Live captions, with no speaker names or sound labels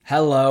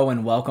Hello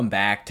and welcome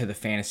back to the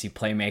Fantasy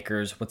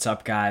Playmakers. What's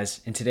up,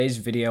 guys? In today's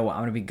video,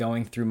 I'm going to be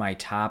going through my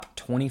top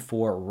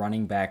 24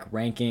 running back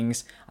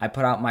rankings. I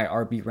put out my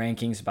RB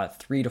rankings about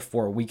 3 to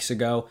 4 weeks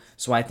ago,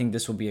 so I think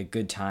this will be a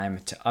good time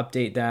to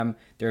update them.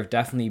 There have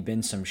definitely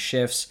been some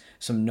shifts,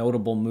 some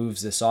notable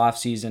moves this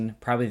offseason.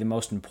 Probably the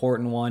most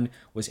important one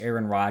was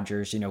Aaron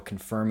Rodgers,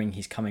 confirming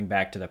he's coming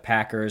back to the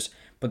Packers.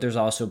 But there's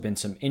also been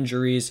some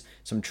injuries,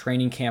 some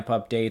training camp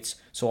updates.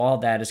 So all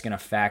that is going to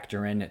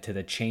factor into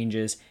the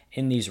changes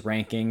in these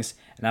rankings.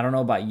 And I don't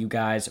know about you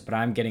guys, but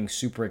I'm getting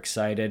super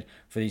excited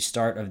for the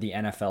start of the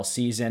NFL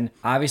season.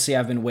 Obviously,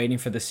 I've been waiting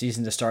for the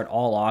season to start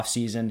all off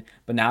season,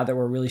 but now that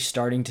we're really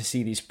starting to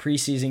see these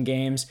preseason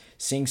games,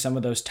 seeing some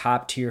of those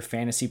top tier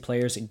fantasy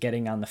players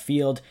getting on the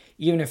field,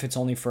 even if it's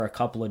only for a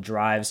couple of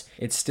drives,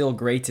 it's still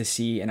great to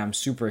see, and I'm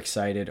super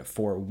excited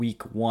for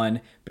week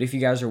 1. But if you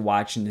guys are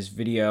watching this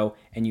video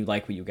and you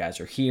like what you guys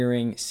are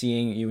hearing,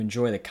 seeing, you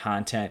enjoy the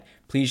content,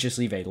 please just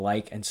leave a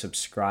like and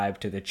subscribe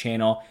to the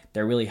channel.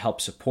 That really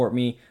helps support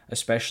me,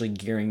 especially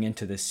gearing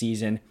into the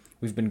season.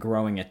 We've been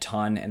growing a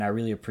ton, and I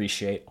really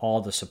appreciate all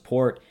the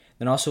support.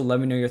 Then also let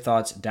me know your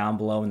thoughts down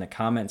below in the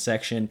comment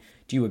section.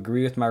 Do you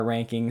agree with my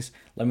rankings?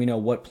 Let me know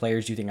what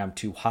players you think I'm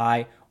too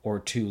high or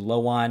too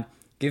low on.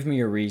 Give me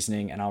your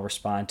reasoning, and I'll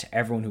respond to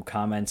everyone who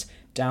comments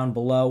down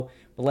below.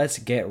 But let's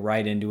get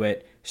right into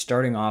it.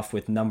 Starting off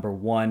with number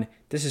 1,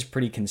 this is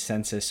pretty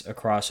consensus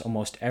across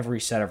almost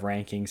every set of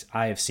rankings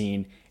I have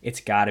seen.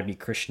 It's got to be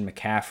Christian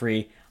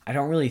McCaffrey. I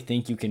don't really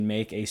think you can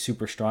make a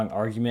super strong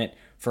argument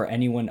for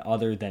anyone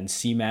other than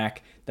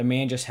C-Mac. The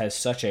man just has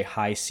such a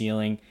high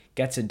ceiling,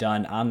 gets it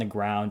done on the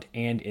ground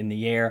and in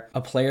the air.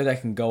 A player that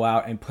can go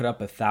out and put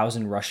up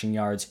 1,000 rushing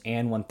yards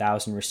and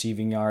 1,000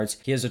 receiving yards.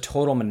 He has a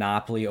total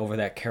monopoly over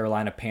that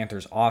Carolina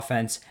Panthers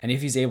offense, and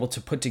if he's able to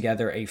put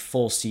together a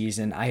full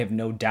season, I have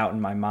no doubt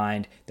in my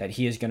mind that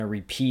he is going to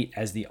repeat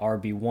as the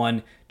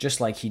RB1 just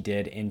like he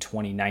did in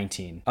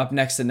 2019. Up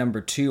next at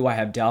number 2, I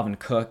have Dalvin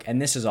Cook,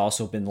 and this has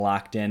also been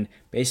locked in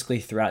basically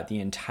throughout the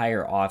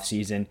entire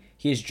offseason.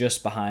 He is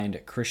just behind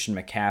Christian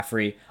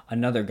McCaffrey,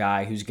 another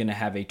guy who's going to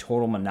have a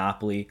total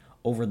monopoly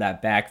over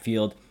that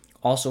backfield.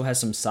 Also has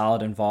some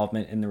solid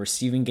involvement in the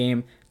receiving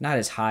game, not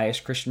as high as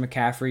Christian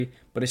McCaffrey,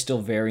 but is still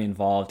very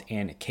involved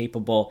and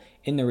capable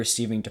in the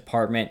receiving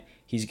department.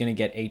 He's going to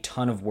get a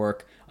ton of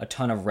work, a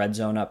ton of red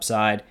zone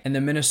upside, and the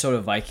Minnesota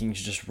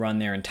Vikings just run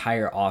their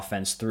entire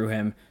offense through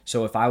him.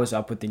 So if I was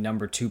up with the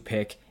number 2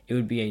 pick, it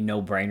would be a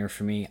no-brainer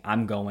for me.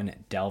 I'm going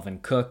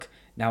Dalvin Cook.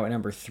 Now at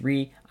number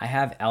 3, I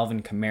have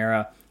Alvin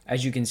Kamara.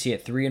 As you can see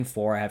at 3 and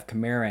 4, I have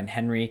Kamara and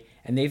Henry,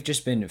 and they've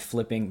just been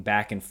flipping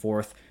back and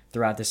forth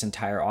throughout this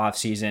entire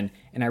offseason,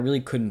 and I really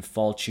couldn't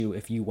fault you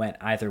if you went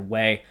either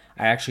way.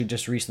 I actually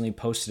just recently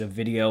posted a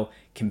video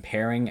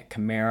comparing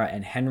Kamara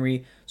and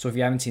Henry, so if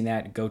you haven't seen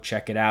that, go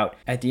check it out.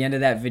 At the end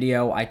of that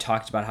video, I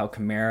talked about how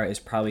Kamara is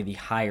probably the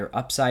higher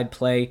upside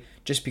play,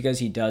 just because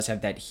he does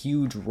have that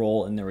huge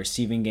role in the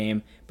receiving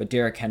game, but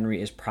Derrick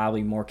Henry is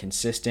probably more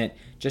consistent,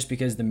 just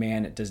because the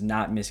man does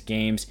not miss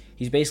games.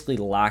 He's basically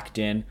locked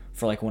in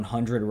for like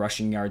 100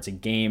 rushing yards a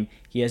game.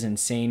 He has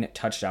insane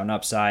touchdown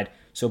upside.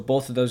 So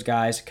both of those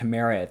guys,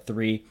 Kamara at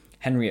 3,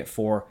 Henry at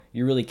 4,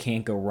 you really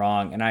can't go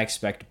wrong, and I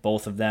expect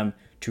both of them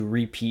to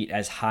repeat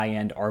as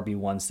high-end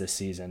RB1s this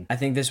season. I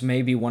think this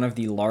may be one of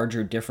the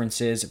larger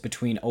differences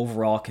between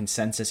overall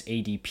consensus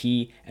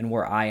ADP and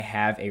where I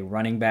have a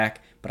running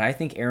back, but I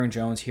think Aaron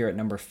Jones here at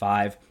number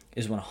 5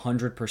 is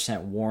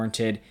 100%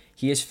 warranted.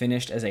 He has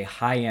finished as a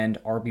high-end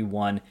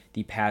RB1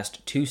 the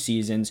past 2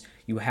 seasons.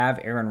 You have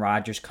Aaron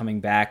Rodgers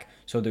coming back,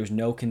 so there's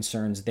no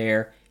concerns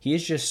there. He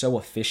is just so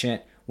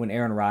efficient when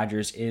Aaron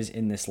Rodgers is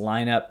in this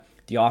lineup.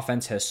 The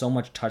offense has so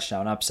much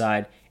touchdown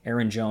upside.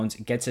 Aaron Jones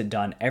gets it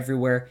done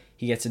everywhere.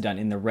 He gets it done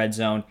in the red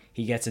zone.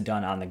 He gets it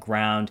done on the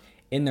ground,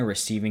 in the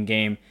receiving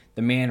game.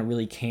 The man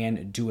really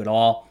can do it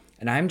all.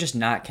 And I'm just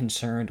not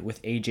concerned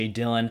with A.J.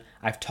 Dillon.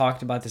 I've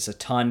talked about this a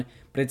ton,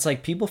 but it's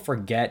like people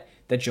forget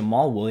that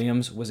Jamal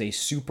Williams was a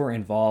super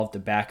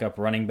involved backup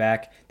running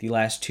back the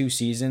last 2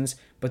 seasons,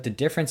 but the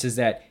difference is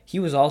that he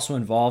was also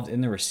involved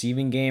in the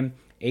receiving game.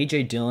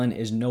 A.J. Dillon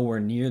is nowhere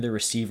near the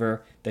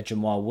receiver that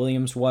Jamal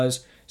Williams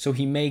was, so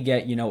he may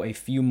get, a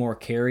few more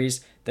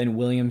carries than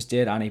Williams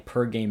did on a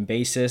per-game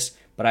basis,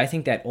 but I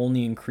think that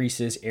only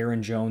increases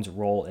Aaron Jones'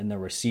 role in the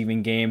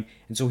receiving game,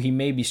 and so he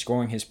may be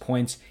scoring his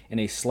points in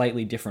a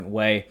slightly different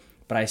way,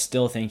 but I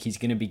still think he's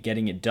going to be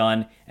getting it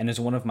done and is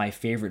one of my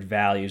favorite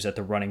values at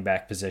the running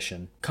back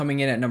position.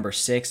 Coming in at number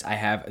 6, I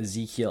have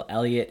Ezekiel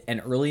Elliott,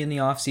 and early in the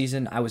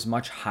offseason, I was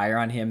much higher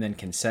on him than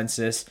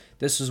consensus.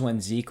 This was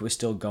when Zeke was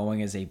still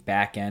going as a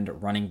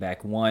back-end running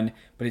back 1,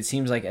 but it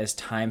seems like as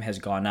time has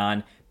gone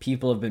on,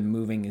 people have been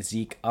moving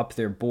Zeke up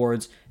their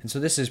boards, and so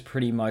this is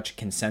pretty much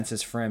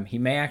consensus for him. He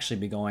may actually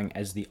be going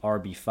as the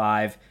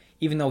RB5,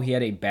 even though he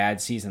had a bad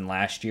season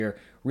last year.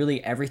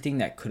 Really, everything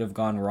that could have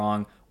gone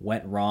wrong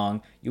went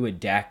wrong. You had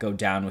Dak go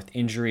down with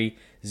injury.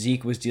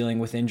 Zeke was dealing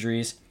with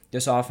injuries.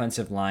 This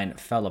offensive line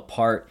fell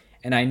apart,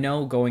 And I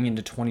know going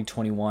into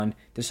 2021,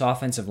 this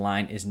offensive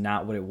line is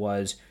not what it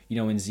was,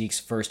 in Zeke's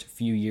first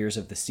few years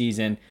of the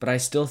season, but I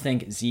still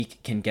think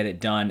Zeke can get it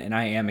done, and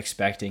I am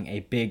expecting a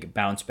big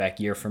bounce back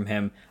year from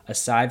him.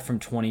 Aside from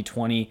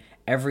 2020,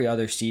 every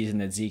other season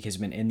that Zeke has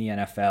been in the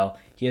NFL,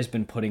 he has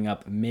been putting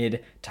up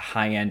mid to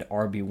high end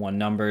RB1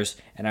 numbers,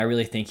 and I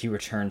really think he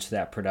returns to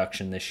that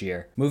production this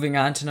year. Moving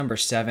on to number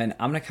 7,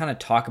 I'm going to kind of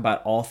talk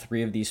about all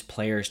three of these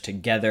players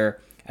together.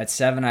 At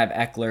 7, I have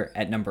Ekeler.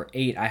 At number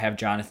 8, I have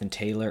Jonathan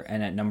Taylor.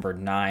 And at number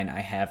 9,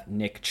 I have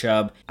Nick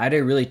Chubb. I had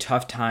a really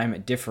tough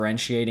time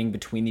differentiating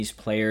between these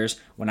players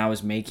when I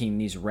was making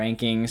these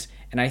rankings.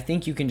 And I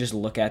think you can just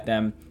look at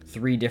them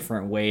 3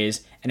 different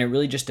ways. And it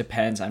really just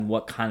depends on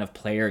what kind of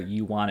player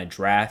you want to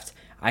draft.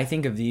 I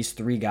think of these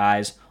 3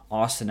 guys,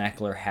 Austin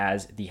Ekeler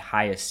has the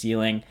highest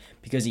ceiling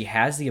because he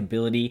has the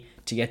ability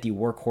to get the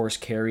workhorse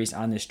carries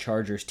on this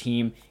Chargers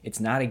team.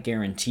 It's not a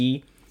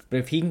guarantee, but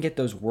if he can get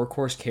those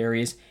workhorse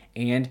carries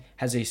and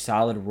has a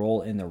solid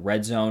role in the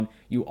red zone,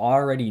 you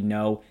already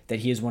know that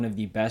he is one of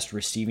the best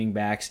receiving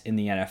backs in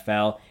the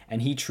NFL,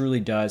 and he truly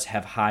does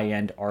have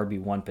high-end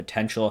RB1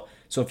 potential.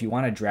 So if you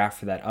want to draft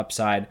for that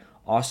upside,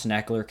 Austin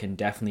Ekeler can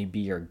definitely be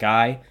your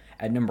guy.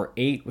 At number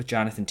 8 with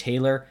Jonathan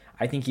Taylor,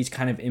 I think he's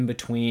kind of in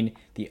between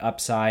the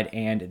upside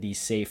and the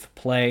safe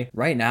play.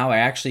 Right now, I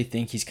actually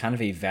think he's kind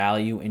of a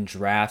value in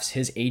drafts.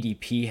 His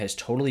ADP has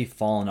totally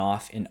fallen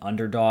off in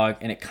underdog,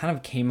 and it kind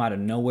of came out of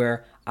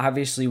nowhere.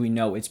 Obviously, we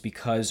know it's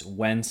because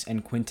Wentz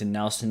and Quentin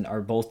Nelson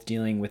are both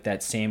dealing with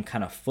that same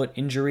kind of foot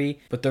injury,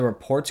 but the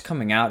reports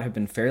coming out have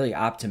been fairly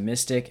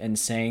optimistic and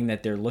saying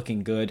that they're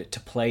looking good to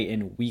play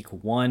in week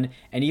 1.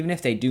 And even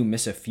if they do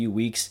miss a few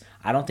weeks,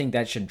 I don't think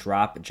that should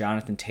drop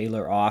Jonathan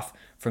Taylor off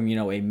from,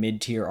 a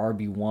mid-tier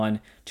RB1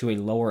 to a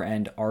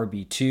lower-end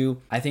RB2.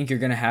 I think you're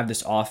going to have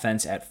this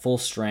offense at full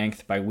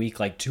strength by week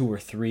 2 or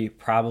 3,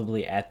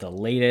 probably at the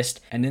latest.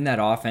 And in that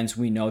offense,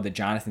 we know that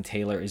Jonathan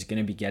Taylor is going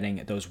to be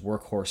getting those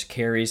workhorse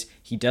carries.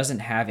 He doesn't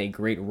have a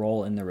great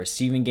role in the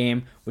receiving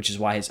game, which is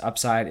why his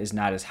upside is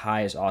not as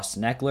high as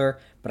Austin Ekeler.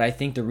 But I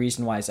think the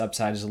reason why his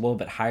upside is a little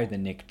bit higher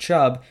than Nick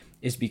Chubb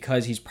is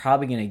because he's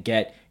probably going to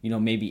get,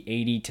 maybe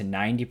 80 to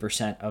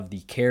 90% of the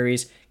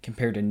carries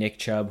compared to Nick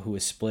Chubb, who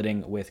is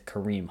splitting with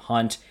Kareem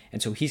Hunt.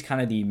 And so he's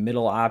kind of the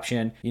middle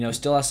option,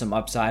 still has some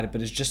upside,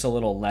 but is just a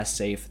little less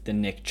safe than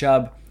Nick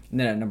Chubb. And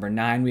then at number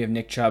 9, we have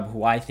Nick Chubb,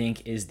 who I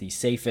think is the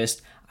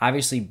safest,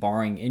 obviously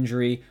barring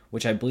injury,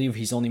 which I believe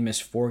he's only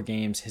missed 4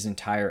 games his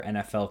entire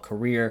NFL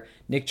career.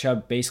 Nick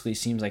Chubb basically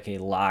seems like a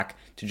lock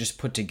to just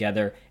put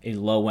together a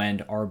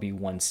low-end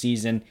RB1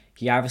 season.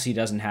 He obviously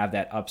doesn't have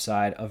that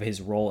upside of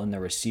his role in the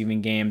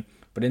receiving game,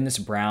 but in this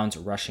Browns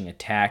rushing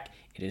attack,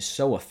 it is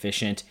so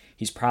efficient.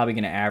 He's probably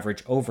going to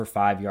average over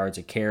 5 yards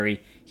a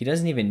carry. He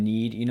doesn't even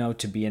need,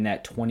 to be in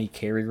that 20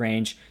 carry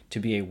range to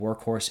be a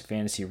workhorse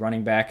fantasy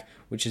running back,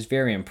 which is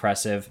very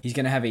impressive. He's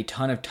going to have a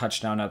ton of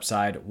touchdown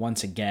upside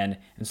once again,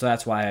 and so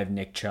that's why I have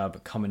Nick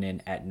Chubb coming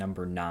in at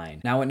number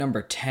 9. Now at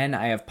number 10,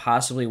 I have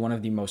possibly one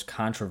of the most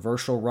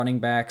controversial running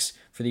backs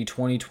for the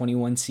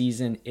 2021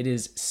 season. It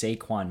is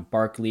Saquon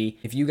Barkley.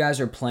 If you guys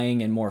are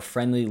playing in more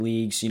friendly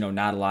leagues,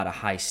 not a lot of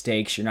high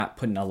stakes, you're not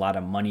putting a lot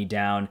of money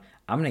down,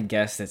 I'm going to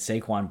guess that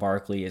Saquon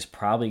Barkley is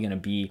probably going to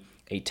be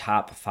a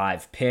top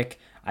 5 pick.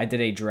 I did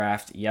a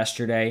draft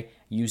yesterday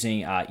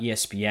using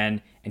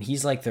ESPN, and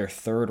he's like their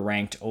 3rd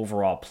ranked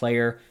overall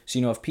player.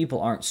 So, if people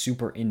aren't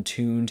super in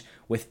tuned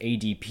with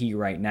ADP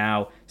right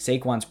now,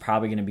 Saquon's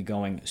probably going to be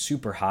going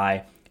super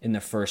high in the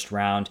 1st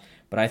round.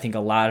 But I think a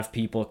lot of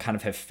people kind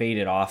of have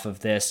faded off of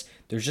this.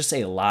 There's just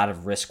a lot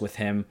of risk with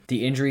him.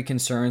 The injury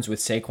concerns with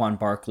Saquon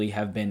Barkley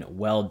have been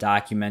well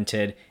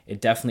documented. It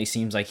definitely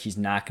seems like he's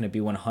not going to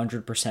be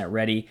 100%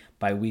 ready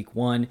by week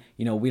 1.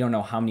 We don't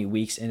know how many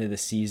weeks into the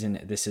season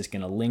this is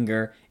going to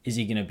linger. Is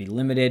he going to be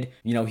limited?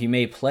 He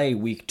may play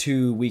week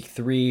 2, week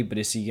 3, but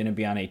is he going to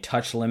be on a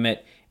touch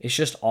limit? It's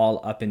just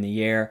all up in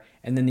the air.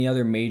 And then the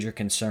other major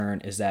concern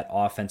is that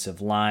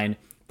offensive line.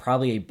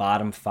 Probably a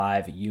bottom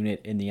 5 unit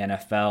in the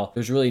NFL.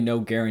 There's really no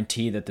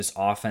guarantee that this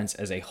offense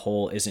as a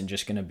whole isn't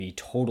just going to be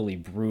totally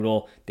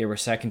brutal. They were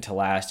second to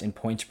last in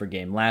points per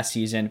game last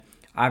season.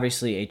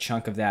 Obviously, a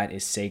chunk of that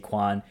is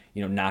Saquon,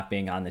 not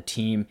being on the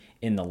team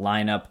in the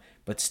lineup,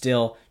 but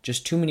still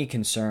just too many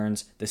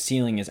concerns. The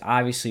ceiling is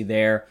obviously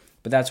there,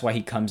 but that's why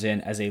he comes in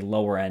as a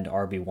lower end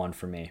RB1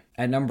 for me.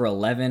 At number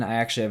 11, I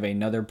actually have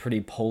another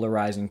pretty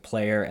polarizing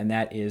player, and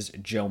that is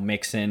Joe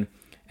Mixon.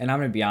 And I'm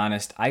going to be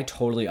honest, I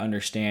totally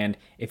understand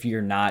if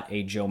you're not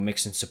a Joe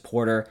Mixon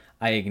supporter.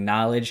 I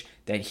acknowledge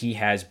that he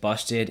has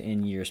busted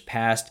in years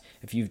past.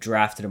 If you've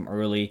drafted him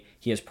early,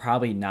 he has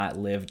probably not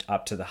lived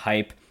up to the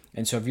hype.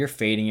 And so if you're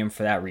fading him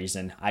for that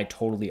reason, I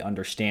totally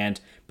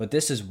understand. But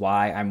this is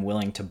why I'm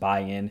willing to buy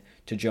in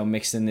to Joe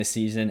Mixon this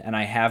season, and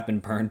I have been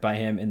burned by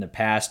him in the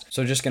past.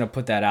 So just going to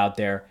put that out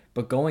there.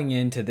 But going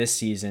into this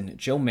season,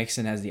 Joe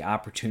Mixon has the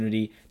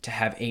opportunity to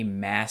have a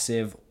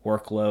massive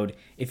workload.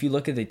 If you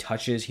look at the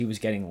touches he was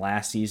getting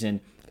last season,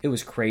 it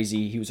was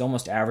crazy. He was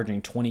almost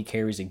averaging 20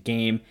 carries a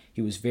game.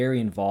 He was very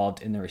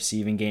involved in the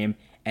receiving game.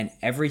 and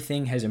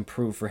everything has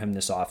improved for him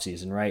this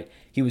offseason, right?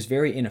 He was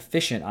very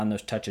inefficient on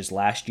those touches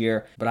last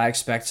year, but I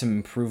expect some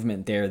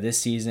improvement there this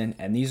season,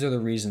 and these are the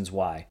reasons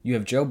why. You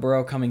have Joe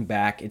Burrow coming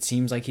back. It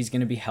seems like he's going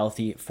to be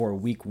healthy for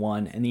week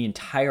 1, and the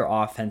entire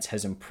offense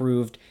has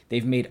improved.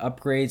 They've made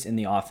upgrades in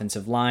the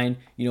offensive line,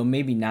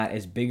 maybe not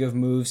as big of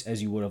moves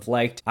as you would have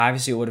liked.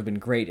 Obviously, it would have been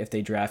great if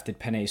they drafted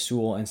Penei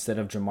Sewell instead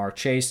of Jamar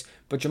Chase,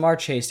 but Jamar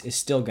Chase is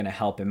still going to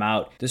help him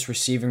out. This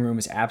receiving room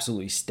is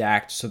absolutely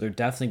stacked, so they're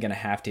definitely going to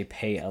have to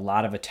pay a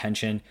lot of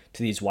attention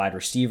to these wide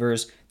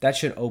receivers. That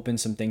should open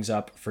some things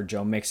up for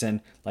Joe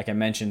Mixon. Like I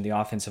mentioned, the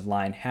offensive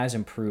line has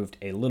improved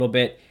a little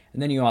bit.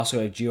 And then you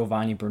also have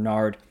Giovanni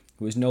Bernard,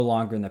 who is no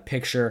longer in the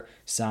picture,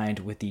 signed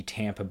with the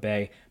Tampa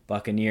Bay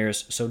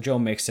Buccaneers. So Joe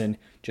Mixon,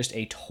 just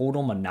a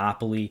total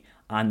monopoly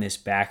on this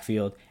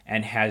backfield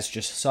and has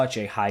just such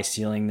a high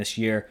ceiling this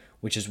year,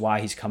 which is why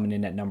he's coming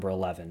in at number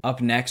 11.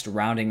 Up next,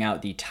 rounding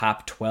out the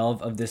top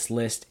 12 of this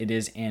list, it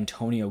is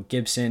Antonio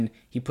Gibson.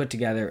 He put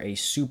together a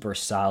super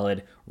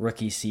solid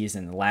rookie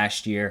season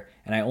last year,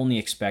 and I only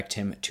expect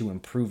him to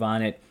improve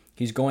on it.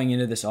 He's going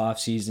into this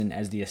offseason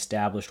as the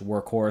established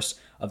workhorse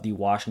of the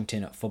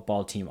Washington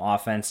football team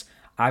offense.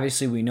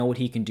 Obviously, we know what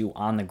he can do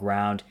on the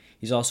ground.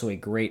 He's also a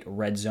great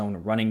red zone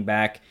running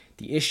back.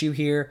 The issue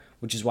here,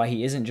 which is why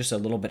he isn't just a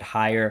little bit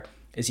higher,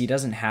 is he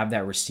doesn't have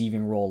that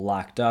receiving role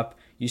locked up.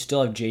 You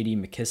still have J.D.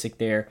 McKissic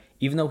there.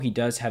 Even though he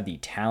does have the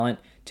talent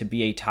to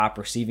be a top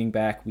receiving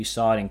back, we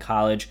saw it in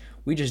college,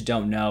 we just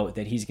don't know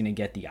that he's going to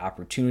get the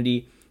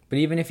opportunity. But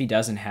even if he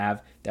doesn't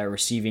have that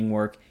receiving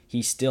work,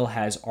 he still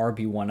has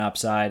RB1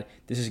 upside.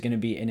 This is going to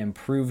be an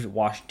improved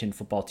Washington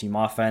football team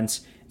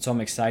offense, so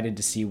I'm excited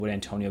to see what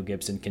Antonio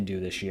Gibson can do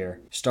this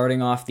year.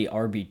 Starting off the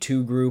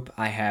RB2 group,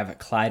 I have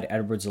Clyde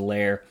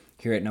Edwards-Helaire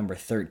here at number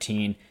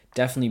 13.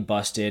 Definitely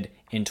busted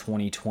in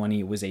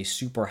 2020, was a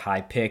super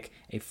high pick,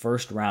 a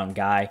first-round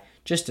guy,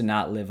 just did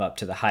not live up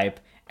to the hype.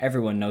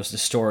 Everyone knows the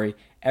story.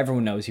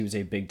 Everyone knows he was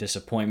a big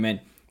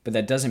disappointment. But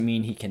that doesn't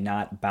mean he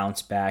cannot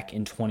bounce back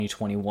in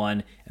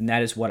 2021, and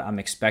that is what I'm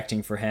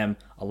expecting for him.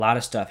 A lot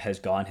of stuff has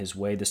gone his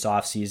way this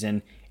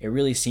offseason. It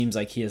really seems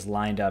like he is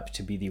lined up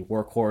to be the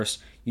workhorse.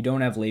 You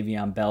don't have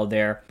Le'Veon Bell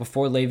there.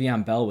 Before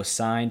Le'Veon Bell was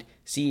signed,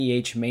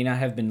 CEH may not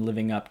have been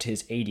living up to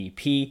his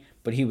ADP,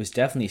 but he was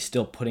definitely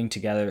still putting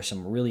together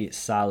some really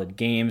solid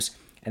games.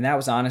 And that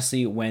was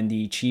honestly when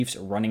the Chiefs'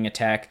 running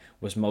attack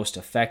was most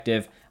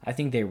effective. I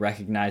think they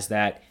recognize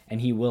that, and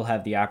he will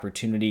have the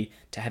opportunity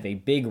to have a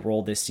big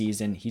role this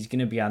season. He's going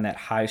to be on that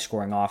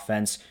high-scoring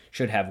offense,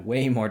 should have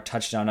way more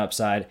touchdown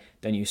upside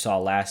than you saw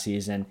last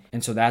season.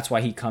 And so that's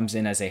why he comes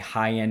in as a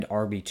high-end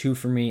RB2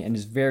 for me and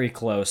is very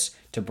close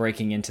to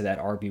breaking into that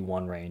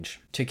RB1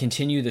 range. To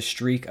continue the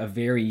streak of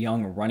very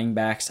young running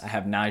backs, I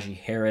have Najee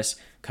Harris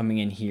coming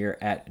in here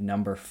at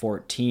number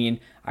 14.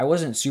 I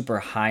wasn't super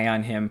high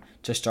on him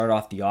to start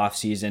off the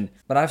offseason,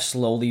 but I've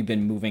slowly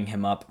been moving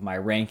him up my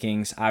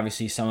rankings.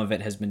 Obviously, some of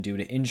it has been due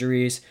to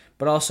injuries,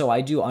 but also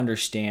I do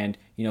understand,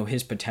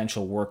 his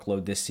potential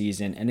workload this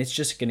season, and it's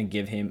just going to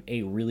give him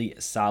a really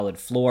solid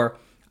floor.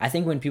 I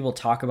think when people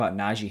talk about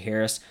Najee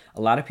Harris, a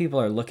lot of people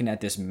are looking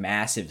at this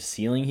massive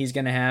ceiling he's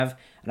going to have,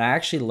 and I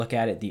actually look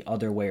at it the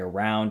other way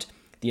around.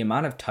 The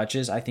amount of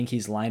touches I think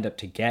he's lined up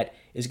to get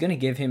is going to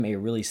give him a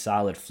really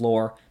solid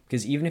floor,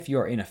 because even if you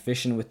are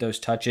inefficient with those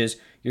touches,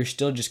 you're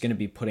still just going to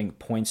be putting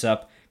points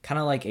up, kind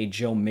of like a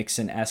Joe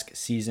Mixon-esque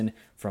season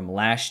from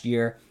last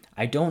year.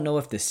 I don't know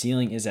if the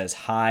ceiling is as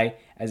high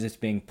as it's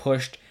being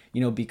pushed,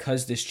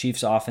 because this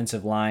Chiefs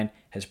offensive line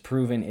has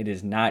proven it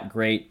is not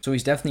great. So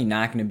he's definitely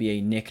not going to be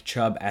a Nick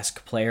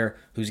Chubb-esque player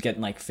who's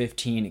getting like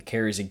 15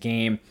 carries a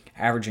game,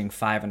 averaging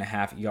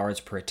 5.5 yards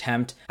per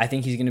attempt. I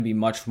think he's going to be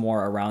much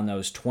more around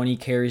those 20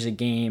 carries a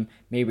game,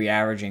 maybe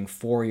averaging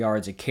 4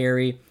 yards a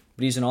carry.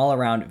 But he's an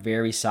all-around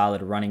very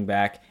solid running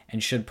back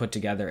and should put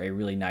together a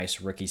really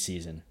nice rookie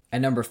season. At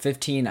number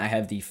 15, I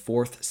have the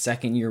fourth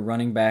second-year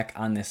running back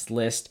on this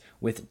list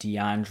with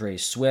DeAndre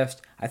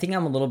Swift. I think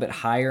I'm a little bit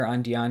higher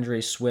on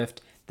DeAndre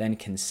Swift than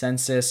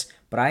consensus,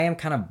 but I am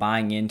kind of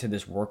buying into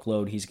this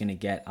workload he's going to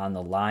get on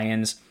the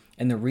Lions.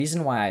 And the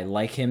reason why I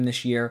like him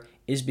this year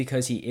is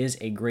because he is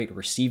a great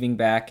receiving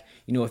back.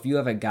 If you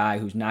have a guy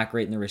who's not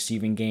great in the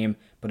receiving game,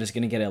 but is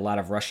going to get a lot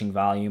of rushing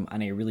volume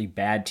on a really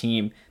bad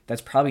team,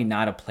 that's probably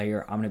not a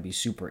player I'm going to be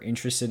super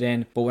interested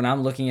in. But when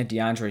I'm looking at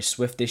DeAndre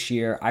Swift this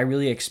year, I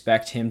really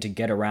expect him to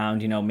get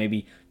around,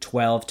 maybe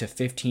 12 to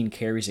 15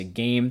 carries a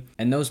game.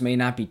 And those may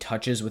not be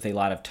touches with a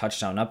lot of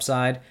touchdown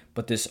upside,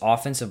 but this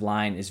offensive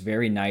line is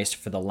very nice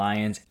for the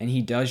Lions, and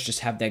he does just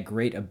have that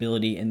great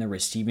ability in the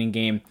receiving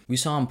game. We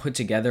saw him put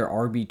together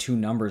RB2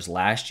 numbers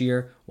last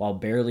year while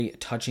barely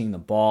touching the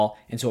ball,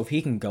 and so if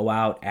he can go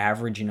out,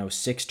 average,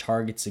 6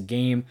 targets a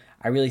game,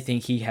 I really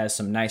think he has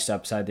some nice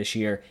upside this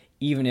year,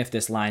 even if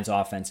this Lions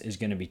offense is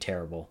going to be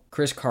terrible.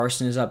 Chris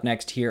Carson is up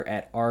next here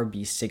at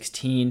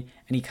RB16,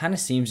 and he kind of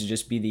seems to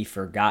just be the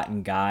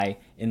forgotten guy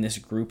in this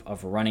group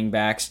of running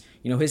backs.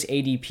 His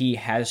ADP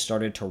has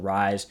started to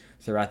rise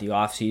throughout the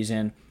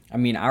offseason.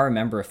 I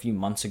remember a few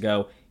months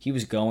ago, he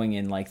was going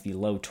in like the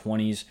low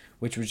 20s,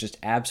 which was just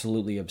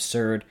absolutely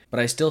absurd. But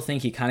I still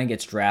think he kind of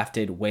gets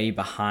drafted way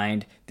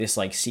behind this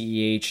like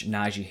CEH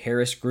Najee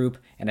Harris group,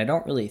 and I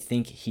don't really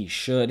think he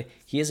should.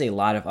 He has a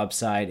lot of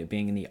upside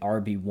being in the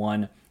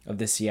RB1 of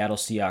the Seattle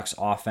Seahawks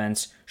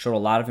offense, showed a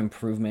lot of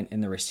improvement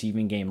in the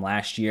receiving game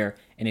last year,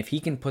 and if he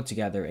can put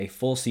together a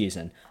full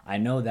season, I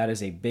know that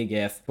is a big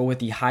if, but with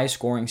the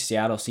high-scoring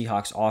Seattle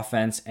Seahawks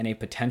offense and a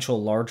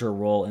potential larger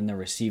role in the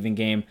receiving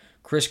game,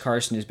 Chris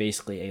Carson is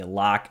basically a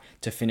lock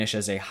to finish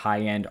as a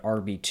high-end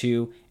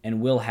RB2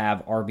 and will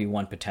have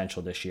RB1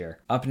 potential this year.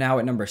 Up now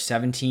at number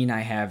 17,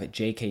 I have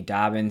J.K.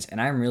 Dobbins, and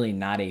I'm really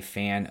not a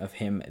fan of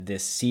him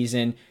this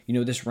season. You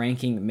know, this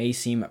ranking may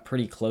seem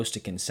pretty close to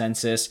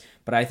consensus,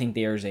 but I think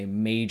there is a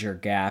major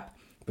gap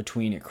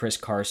between Chris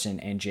Carson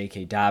and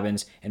J.K.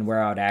 Dobbins and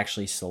where I would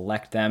actually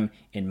select them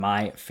in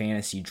my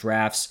fantasy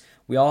drafts.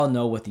 We all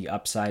know what the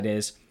upside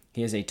is.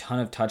 He has a ton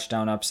of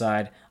touchdown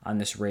upside on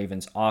this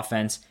Ravens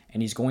offense,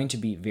 and he's going to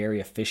be very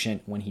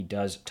efficient when he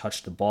does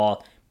touch the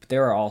ball. But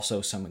there are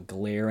also some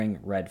glaring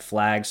red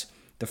flags.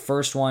 The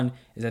first one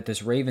is that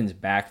this Ravens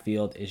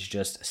backfield is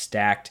just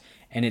stacked,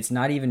 and it's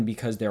not even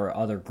because there are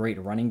other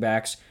great running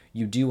backs.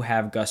 You do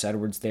have Gus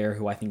Edwards there,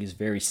 who I think is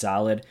very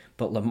solid,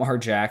 but Lamar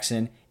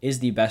Jackson is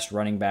the best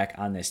running back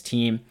on this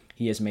team.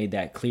 He has made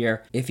that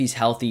clear. If he's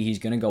healthy, he's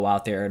going to go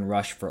out there and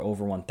rush for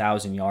over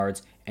 1,000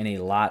 yards and a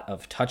lot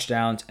of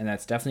touchdowns, and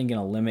that's definitely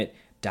going to limit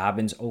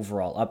Dobbins'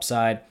 overall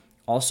upside.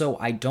 Also,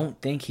 I don't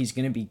think he's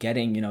going to be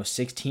getting,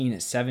 16,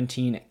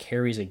 17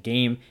 carries a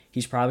game.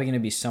 He's probably going to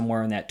be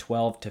somewhere in that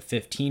 12 to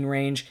 15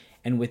 range,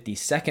 and with the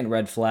second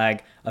red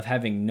flag of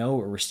having no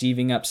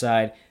receiving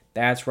upside,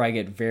 that's where I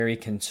get very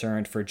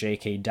concerned for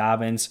J.K.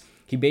 Dobbins.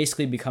 He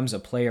basically becomes a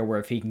player where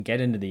if he can get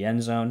into the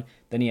end zone,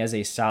 then he has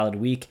a solid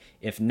week.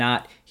 If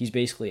not, he's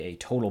basically a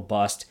total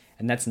bust,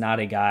 and that's not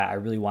a guy I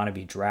really want to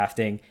be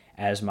drafting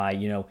as my,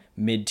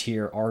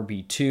 mid-tier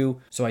RB2.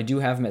 So I do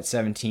have him at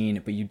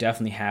 17, but you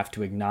definitely have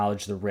to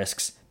acknowledge the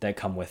risks that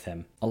come with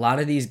him. A lot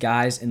of these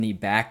guys in the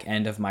back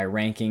end of my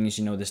rankings,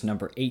 this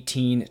number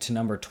 18 to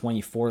number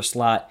 24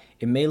 slot,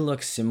 it may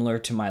look similar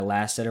to my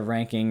last set of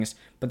rankings,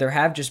 but there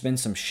have just been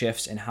some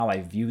shifts in how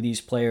I view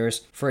these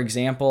players. For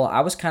example,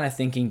 I was kind of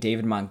thinking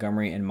David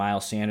Montgomery and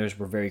Miles Sanders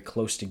were very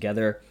close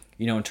together,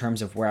 in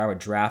terms of where I would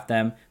draft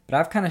them. But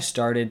I've kind of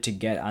started to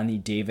get on the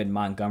David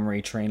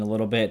Montgomery train a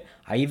little bit.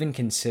 I even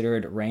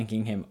considered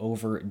ranking him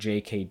over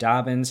J.K.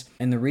 Dobbins.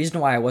 And the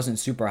reason why I wasn't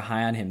super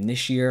high on him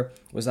this year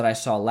was that I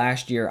saw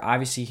last year,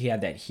 obviously he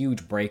had that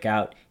huge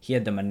breakout. He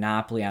had the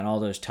monopoly on all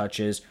those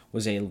touches,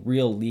 was a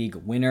real league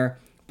winner.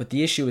 But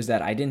the issue is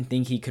that I didn't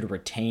think he could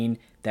retain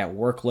that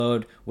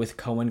workload with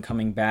Cohen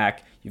coming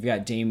back. You've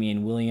got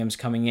Damian Williams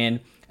coming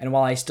in. And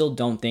while I still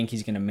don't think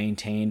he's going to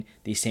maintain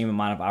the same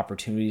amount of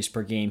opportunities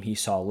per game he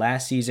saw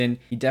last season,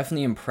 he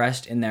definitely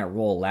impressed in that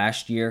role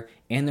last year.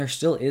 And there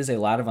still is a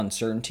lot of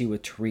uncertainty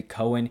with Tariq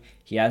Cohen.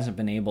 He hasn't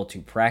been able to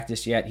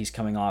practice yet. He's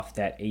coming off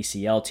that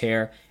ACL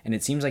tear, and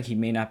it seems like he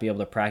may not be able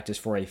to practice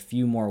for a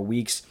few more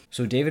weeks.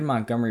 So David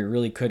Montgomery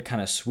really could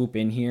kind of swoop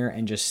in here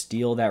and just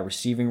steal that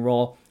receiving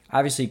role.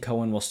 Obviously,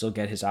 Cohen will still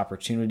get his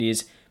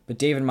opportunities, but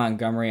David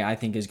Montgomery, I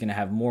think, is going to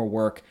have more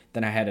work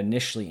than I had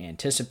initially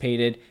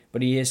anticipated,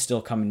 but he is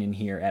still coming in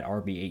here at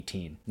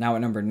RB18. Now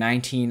at number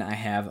 19, I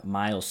have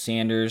Miles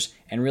Sanders,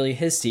 and really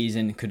his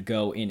season could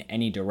go in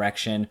any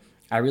direction.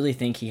 I really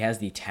think he has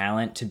the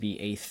talent to be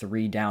a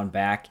 3-down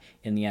back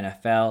in the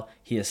NFL.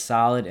 He is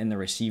solid in the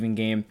receiving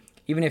game,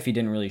 even if he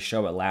didn't really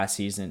show it last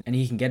season, and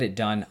he can get it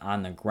done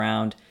on the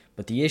ground.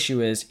 But the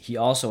issue is he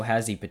also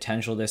has the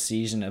potential this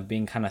season of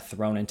being kind of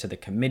thrown into the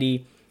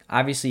committee.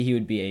 Obviously, he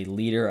would be a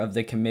leader of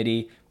the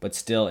committee, but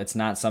still, it's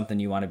not something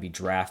you want to be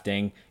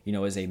drafting,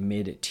 as a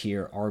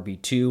mid-tier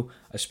RB2,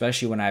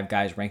 especially when I have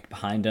guys ranked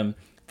behind him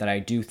that I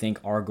do think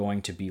are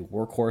going to be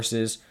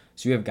workhorses.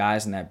 So you have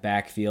guys in that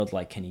backfield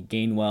like Kenny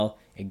Gainwell,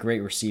 a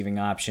great receiving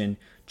option,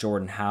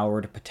 Jordan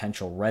Howard, a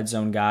potential red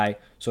zone guy.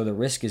 So the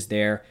risk is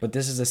there, but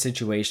this is a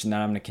situation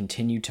that I'm going to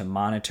continue to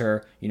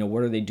monitor.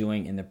 What are they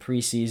doing in the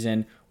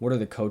preseason? What are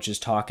the coaches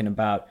talking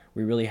about?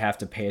 We really have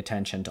to pay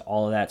attention to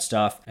all of that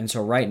stuff. And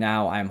so right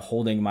now I'm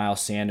holding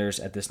Miles Sanders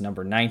at this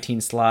number 19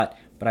 slot,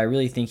 but I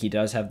really think he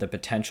does have the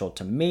potential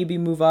to maybe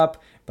move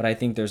up, but I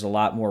think there's a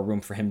lot more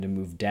room for him to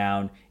move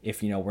down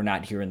if, we're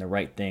not hearing the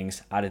right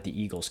things out of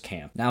the Eagles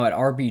camp. Now at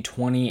RB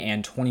 20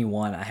 and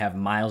 21, I have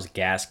Myles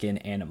Gaskin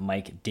and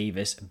Mike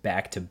Davis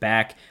back to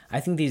back.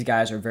 I think these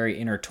guys are very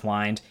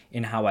intertwined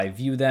in how I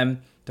view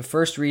them. The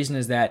first reason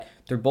is that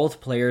they're both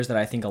players that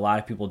I think a lot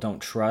of people don't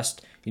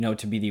trust,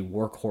 to be the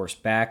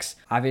workhorse backs.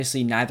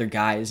 Obviously, neither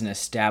guy is an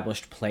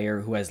established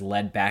player who has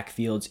led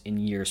backfields in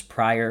years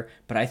prior,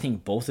 but I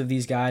think both of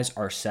these guys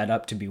are set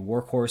up to be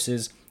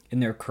workhorses. in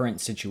their current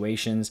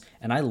situations,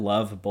 and I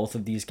love both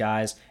of these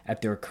guys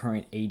at their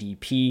current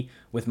ADP.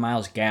 With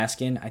Myles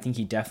Gaskin, I think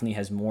he definitely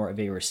has more of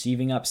a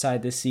receiving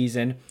upside this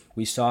season.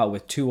 We saw it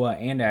with Tua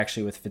and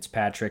actually with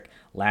Fitzpatrick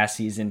last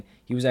season.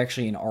 He was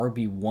actually an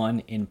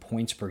RB1 in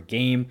points per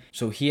game,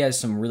 so he has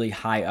some really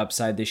high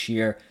upside this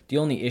year. The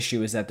only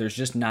issue is that there's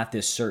just not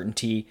this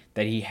certainty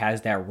that he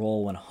has that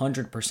role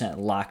 100%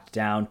 locked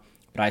down,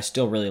 but I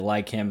still really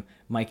like him.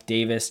 Mike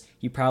Davis,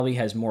 he probably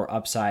has more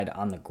upside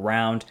on the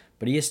ground,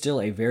 but he is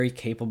still a very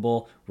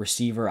capable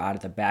receiver out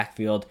of the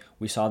backfield.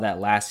 We saw that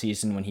last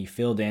season when he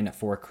filled in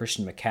for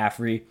Christian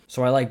McCaffrey.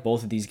 So I like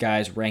both of these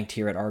guys ranked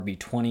here at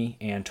RB20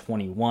 and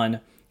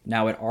 21.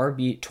 Now at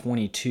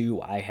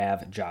RB22, I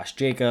have Josh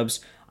Jacobs.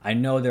 I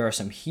know there are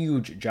some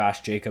huge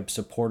Josh Jacobs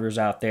supporters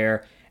out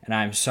there, and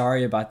I'm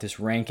sorry about this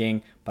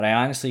ranking, but I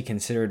honestly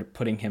considered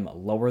putting him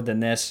lower than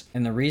this.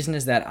 And the reason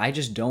is that I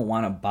just don't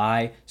want to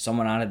buy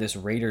someone out of this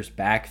Raiders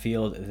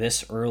backfield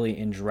this early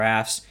in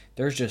drafts.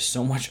 There's just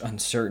so much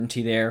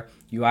uncertainty there.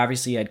 You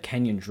obviously had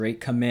Kenyon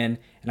Drake come in,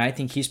 and I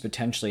think he's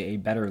potentially a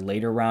better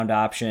later round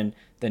option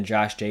than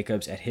Josh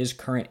Jacobs at his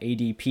current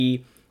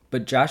ADP.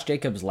 But Josh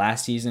Jacobs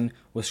last season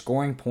was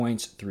scoring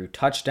points through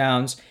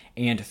touchdowns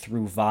and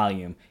through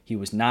volume. He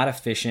was not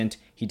efficient.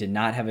 He did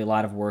not have a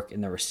lot of work in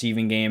the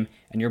receiving game.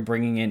 And you're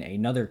bringing in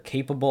another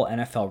capable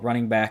NFL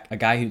running back, a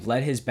guy who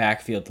led his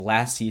backfield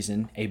last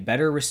season, a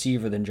better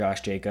receiver than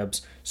Josh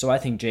Jacobs. So I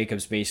think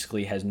Jacobs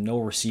basically has no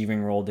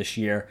receiving role this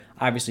year.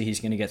 Obviously, he's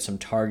going to get some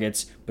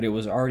targets, but it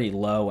was already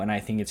low, and I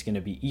think it's going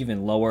to be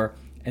even lower.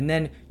 And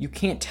then you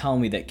can't tell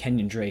me that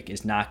Kenyon Drake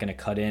is not going to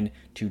cut in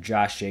to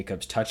Josh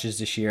Jacobs' touches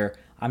this year.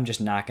 I'm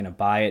just not going to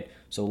buy it.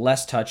 So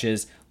less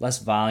touches, less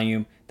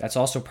volume. That's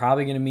also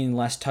probably going to mean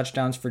less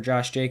touchdowns for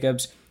Josh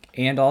Jacobs.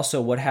 And also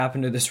what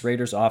happened to this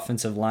Raiders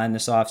offensive line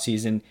this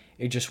offseason,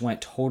 it just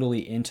went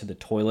totally into the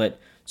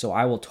toilet. So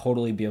I will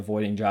totally be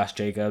avoiding Josh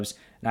Jacobs,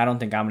 and I don't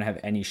think I'm going to have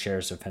any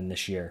shares of him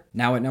this year.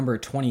 Now at number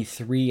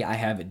 23, I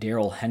have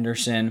Darrell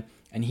Henderson,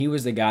 and he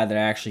was the guy that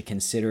I actually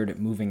considered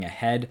moving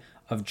ahead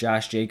of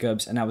Josh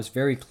Jacobs, and I was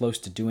very close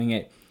to doing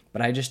it,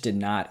 but I just did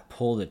not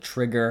pull the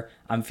trigger.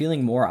 I'm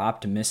feeling more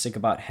optimistic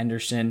about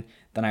Henderson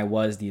than I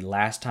was the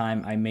last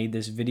time I made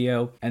this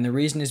video. And the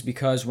reason is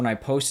because when I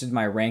posted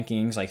my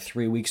rankings like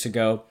 3 weeks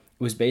ago,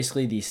 it was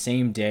basically the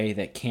same day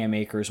that Cam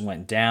Akers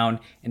went down.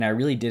 And I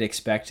really did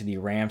expect the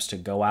Rams to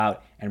go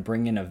out and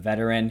bring in a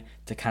veteran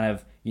to kind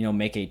of,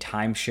 make a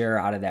timeshare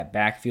out of that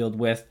backfield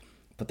with.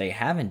 But they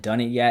haven't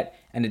done it yet,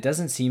 and it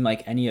doesn't seem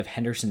like any of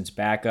Henderson's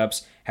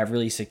backups have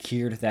really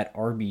secured that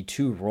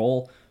RB2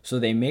 role, so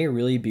they may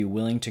really be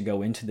willing to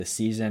go into the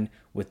season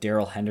with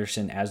Darrell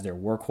Henderson as their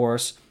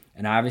workhorse,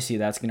 and obviously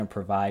that's going to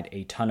provide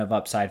a ton of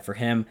upside for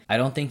him. I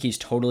don't think he's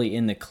totally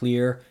in the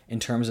clear in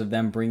terms of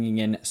them bringing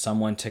in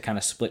someone to kind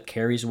of split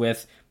carries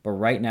with, but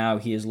right now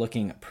he is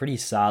looking pretty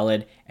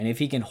solid, and if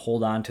he can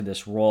hold on to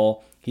this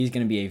role, he's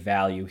going to be a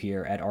value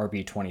here at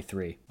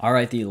RB23. All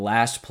right, the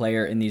last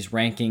player in these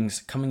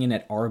rankings coming in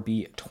at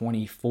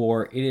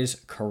RB24, it is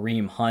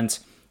Kareem Hunt,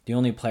 the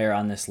only player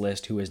on this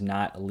list who is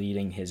not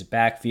leading his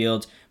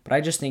backfield. But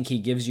I just think he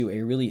gives you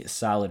a really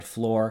solid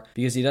floor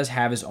because he does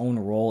have his own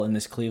role in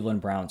this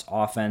Cleveland Browns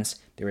offense.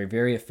 They're a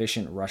very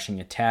efficient rushing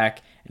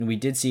attack, and we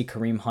did see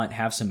Kareem Hunt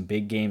have some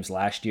big games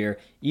last year,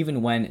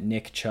 even when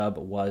Nick Chubb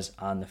was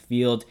on the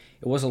field.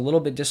 It was a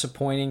little bit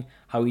disappointing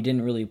how he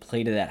didn't really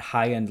play to that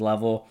high-end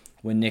level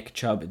when Nick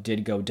Chubb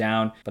did go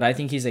down, but I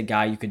think he's a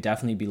guy you could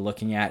definitely be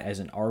looking at as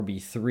an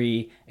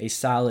RB3, a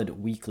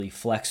solid weekly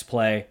flex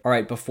play. All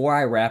right, before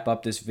I wrap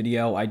up this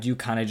video, I do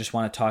kind of just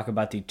want to talk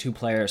about the two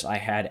players I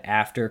had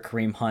after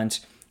Kareem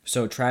Hunt.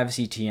 So Travis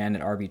Etienne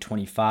at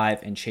RB25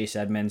 and Chase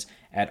Edmonds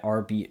at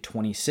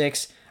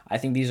RB26. I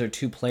think these are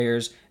two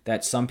players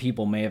that some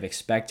people may have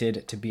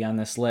expected to be on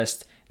this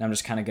list, and I'm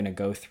just kind of going to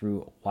go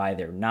through why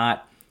they're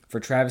not. For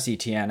Travis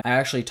Etienne, I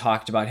actually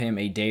talked about him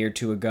a day or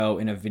two ago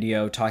in a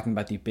video talking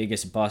about the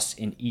biggest busts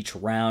in each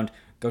round.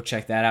 Go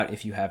check that out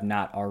if you have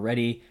not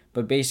already.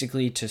 But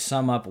basically, to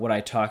sum up what I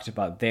talked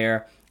about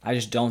there, I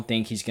just don't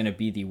think he's going to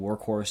be the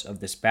workhorse of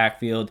this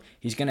backfield.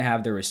 He's going to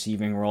have the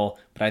receiving role,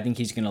 but I think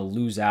he's going to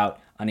lose out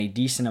on a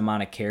decent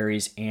amount of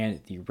carries and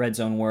the red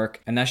zone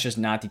work, and that's just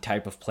not the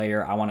type of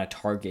player I want to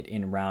target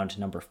in round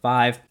number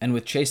 5. And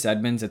with Chase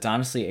Edmonds, it's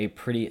honestly a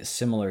pretty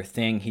similar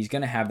thing. He's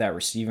going to have that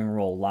receiving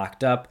role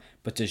locked up,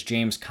 but does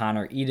James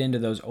Conner eat into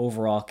those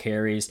overall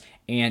carries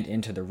and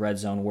into the red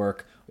zone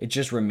work? It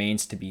just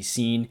remains to be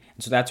seen,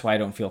 and so that's why I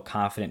don't feel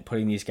confident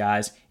putting these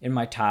guys in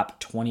my top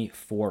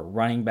 24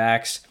 running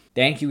backs.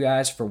 Thank you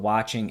guys for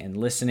watching and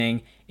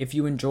listening. If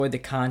you enjoyed the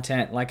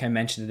content, like I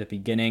mentioned at the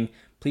beginning,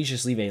 please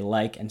just leave a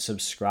like and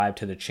subscribe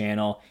to the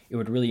channel. It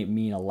would really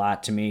mean a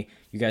lot to me.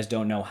 You guys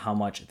don't know how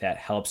much that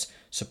helps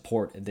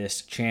support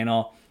this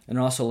channel. And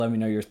also let me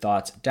know your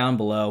thoughts down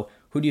below.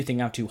 Who do you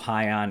think I'm too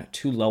high on,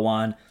 too low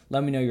on?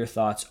 Let me know your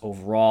thoughts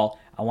overall.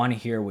 I want to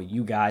hear what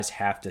you guys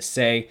have to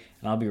say,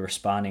 and I'll be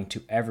responding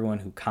to everyone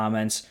who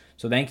comments.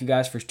 So thank you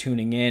guys for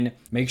tuning in.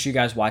 Make sure you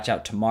guys watch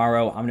out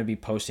tomorrow. I'm going to be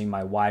posting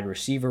my wide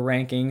receiver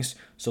rankings,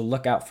 so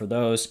look out for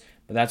those.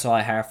 But that's all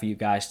I have for you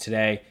guys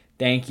today.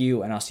 Thank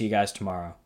you, and I'll see you guys tomorrow.